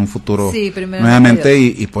 ojalá en un futuro Sí, primero nuevamente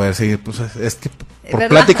Dios. y poder seguir. Pues es que por ¿Verdad?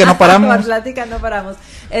 plática no paramos. Por plática no paramos.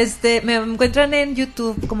 Me encuentran en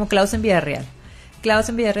YouTube como Clauzen Villarreal.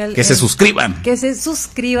 Clauzen Villarreal. Que se suscriban. Que se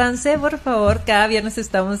suscríbanse, por favor. Cada viernes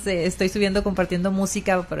estoy subiendo, compartiendo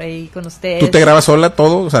música por ahí con ustedes. ¿Tú te grabas sola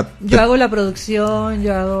todo? O sea, Yo hago la producción,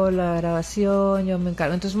 yo hago la grabación, yo me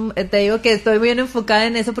encargo. Entonces, te digo que estoy bien enfocada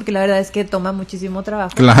en eso porque la verdad es que toma muchísimo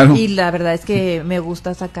trabajo. Claro. Y la verdad es que me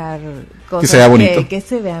gusta sacar cosas se vea bonito. que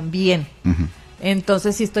se vean bien. Ujú.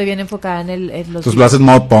 Entonces, sí estoy bien enfocada en los Entonces lo haces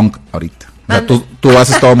modo punk ahorita. O sea, tú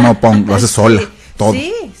haces todo modo punk, lo haces sola, todo.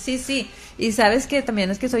 Sí. Y sabes que también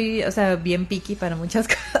es que soy, o sea, bien picky para muchas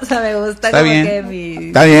cosas. Me gusta Está como bien. que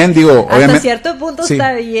Está bien, digo, hasta obviamente. cierto punto Sí.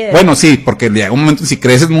 está bien. Bueno, sí, porque llega un momento, si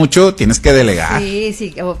creces mucho, tienes que delegar.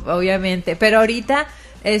 Sí, obviamente. Pero ahorita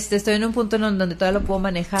Estoy en un punto en donde todavía lo puedo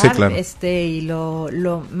manejar, Sí, claro. y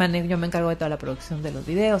lo manejo, yo me encargo de toda la producción de los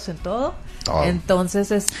videos, en todo. Entonces,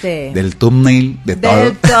 del thumbnail, de todo.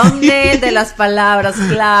 Del thumbnail, de las palabras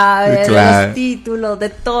clave, Claro. de los títulos, de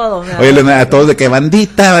todo. Oye, a todos de que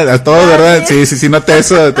bandita, a todos, ¿verdad? Sí, nota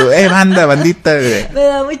eso, banda, bandita. Me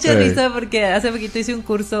da mucha risa porque hace poquito hice un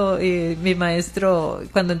curso y mi maestro,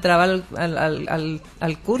 cuando entraba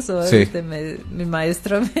al curso, Sí. mi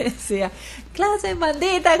maestro me decía, Clauzen,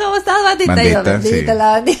 bandita, ¿cómo estás, bandita? Bandita, Y yo, bandita, sí. la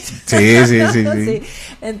bandita. Sí.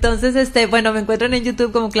 Entonces, bueno, me encuentran en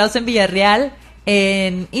YouTube como Clauzen Villarreal,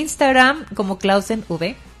 en Instagram como Clauzen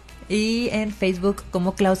V y en Facebook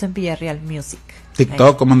como Clauzen Villarreal Music.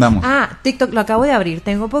 TikTok, ¿cómo andamos? TikTok lo acabo de abrir,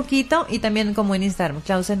 tengo poquito, y también como en Instagram,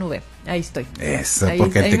 Clauzen V, ahí estoy. Eso, ahí,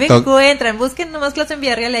 porque ahí TikTok... me encuentran, busquen nomás Clauzen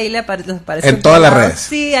Villarreal y ahí les aparezco en todas las lados. redes.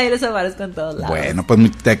 Sí, ahí les aparezco en todos lados. Bueno, pues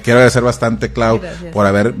te quiero agradecer bastante, Clau, Gracias. por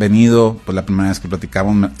haber venido, pues la primera vez que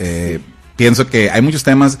platicamos. Pienso que hay muchos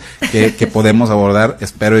temas que podemos abordar,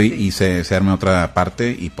 espero y se arme otra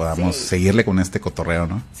parte y podamos seguirle con este cotorreo,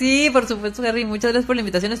 ¿no? Sí, por supuesto, Harry, muchas gracias por la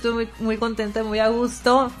invitación, estuve muy, muy contenta, muy a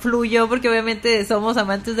gusto, fluyó porque obviamente somos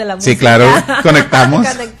amantes de la música. Sí, claro, conectamos.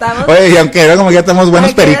 Conectamos. Oye, y aunque era como que ya estamos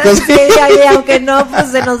buenos pericos. Sí, y aunque no, pues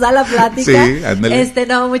se nos da la plática. Sí, ándale.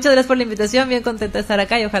 No, muchas gracias por la invitación, bien contenta de estar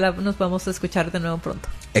acá y ojalá nos podamos escuchar de nuevo pronto.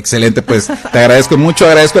 Excelente, pues te agradezco mucho,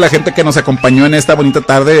 agradezco a la gente que nos acompañó en esta bonita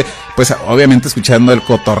tarde, pues obviamente escuchando el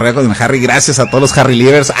cotorreo con el Harry, gracias a todos los Harry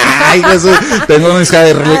Livers. Ay, Jesús, tengo unos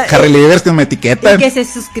Harry Livers que me etiquetan. Y que se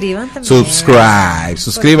suscriban también.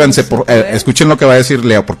 Suscríbanse, escuchen lo que va a decir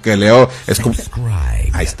Leo, porque Leo es como...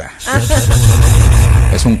 Ahí está.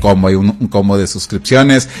 Es un combo, hay un combo de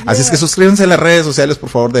suscripciones. Así es que suscríbanse a las redes sociales, por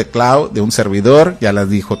favor, de Clau, de un servidor. Ya las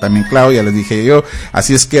dijo también Clau, ya les dije yo.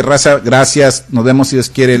 Así es que, raza, gracias. Nos vemos, si Dios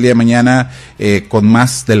quiere, el día de mañana con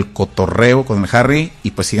más del cotorreo con el Harry.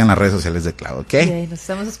 Y pues sigan las redes sociales de Clau, ¿ok? Sí, nos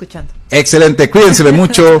estamos escuchando. Excelente, cuídense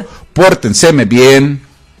mucho, pórtense bien.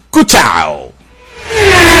 ¡Cuchauuuu!